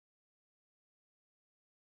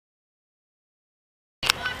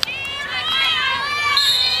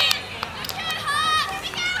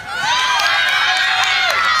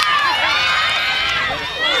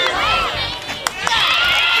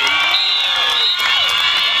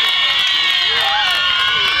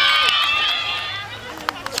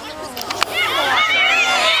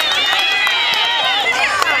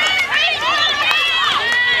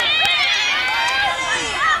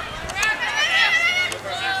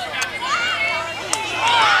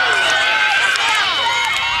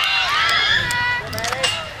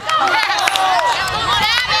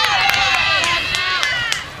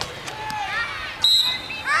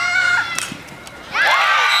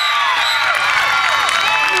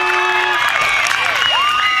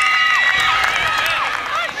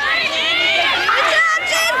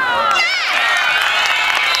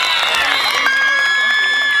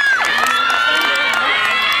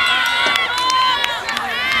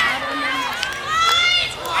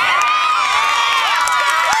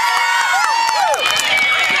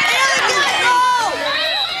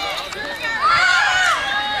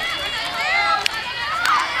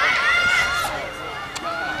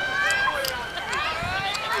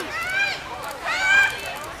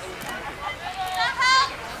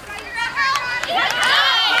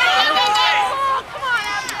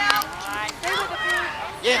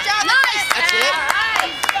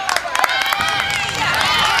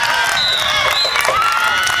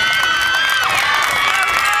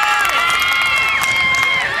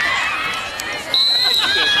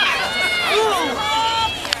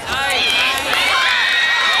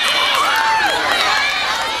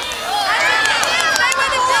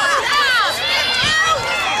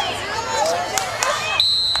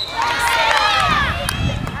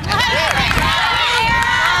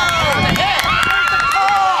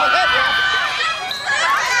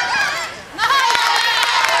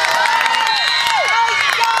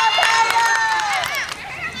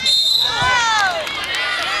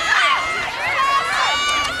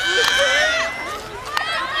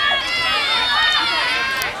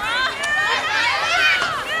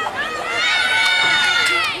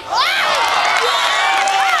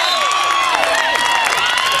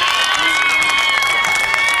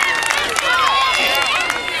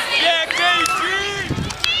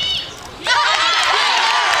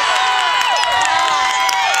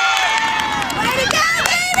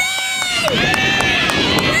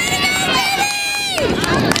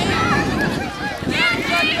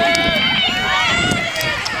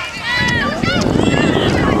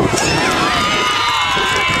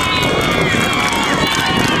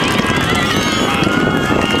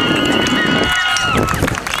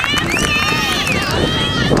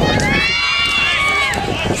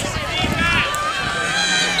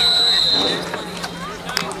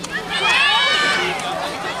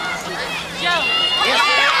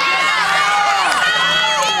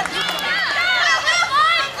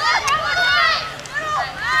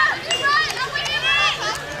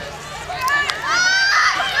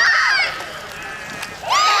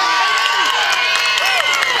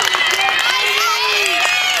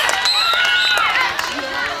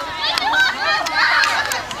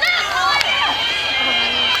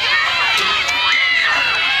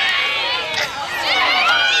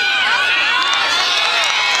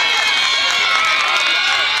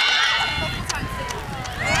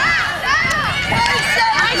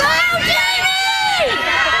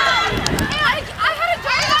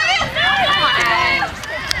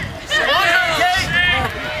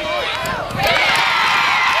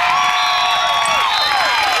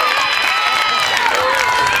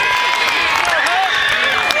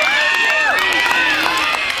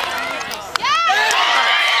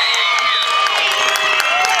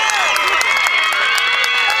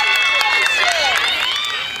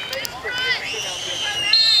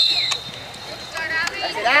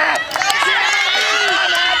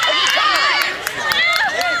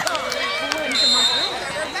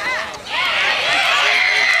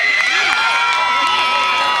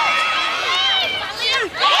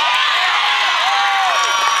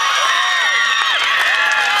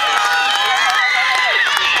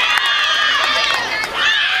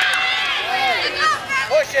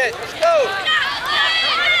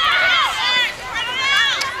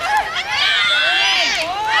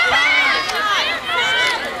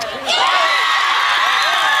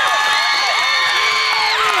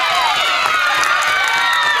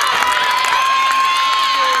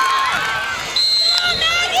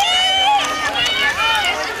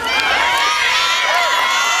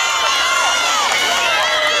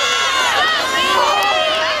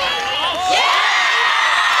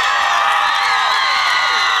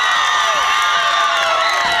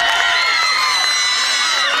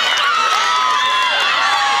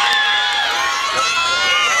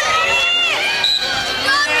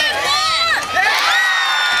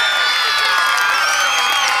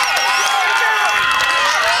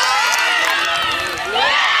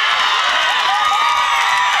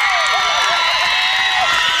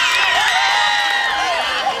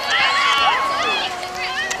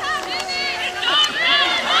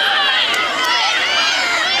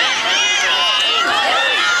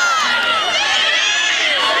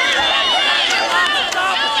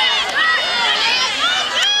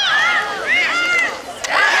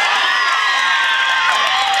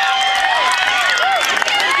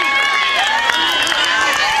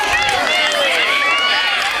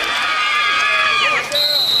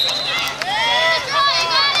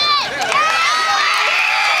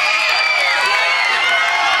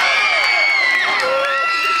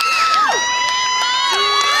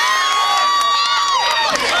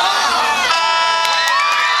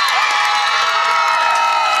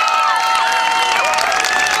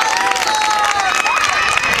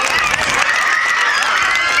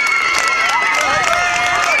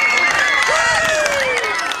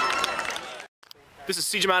This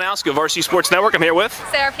is CJ Malinowski of Varsity Sports Network. I'm here with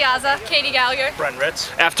Sarah Piazza, Katie Gallagher, Brent Ritz.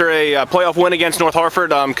 After a playoff win against North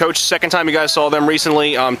Harford, Coach, second time you guys saw them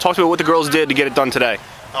recently. Talk to me about what the girls did to get it done today.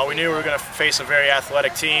 We knew we were going to face a very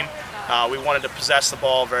athletic team. We wanted to possess the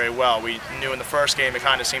ball very well. We knew in the first game it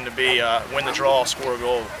kind of seemed to be win the draw, score a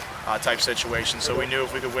goal type situation. So we knew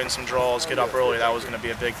if we could win some draws, get up early, that was going to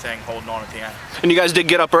be a big thing holding on at the end. And you guys did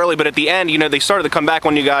get up early, but at the end, you know, they started to come back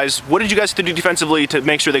on you guys. What did you guys have to do defensively to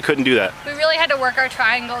make sure they couldn't do that? We really had to work our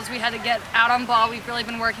triangles. We had to get out on ball. We've really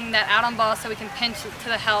been working that out on ball so we can pinch to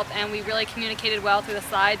the help, and we really communicated well through the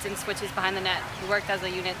slides and switches behind the net. We worked as a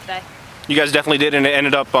unit today. You guys definitely did, and it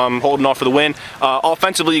ended up holding off for the win.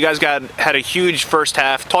 Offensively, you guys had a huge first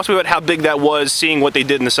half. Talk to me about how big that was, seeing what they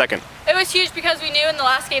did in the second. It was huge because we knew in the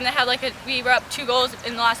last game they had we were up 2 goals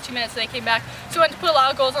in the last 2 minutes and they came back. So we wanted to put a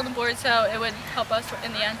lot of goals on the board so it would help us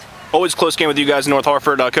in the end. Always a close game with you guys in North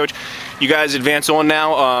Harford. Coach, you guys advance on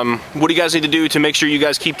now. What do you guys need to do to make sure you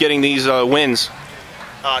guys keep getting these wins?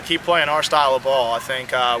 Keep playing our style of ball. I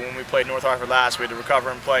think when we played North Harford last, we had to recover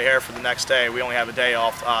and play Harford the next day. We only have a day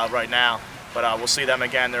off right now. But we'll see them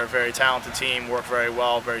again. They're a very talented team, work very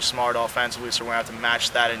well, very smart offensively, so we're going to have to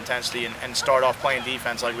match that intensity and start off playing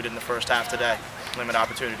defense like we did in the first half today. Limit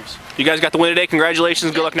opportunities. You guys got the win today.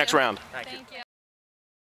 Congratulations. Good luck next round. Thank you.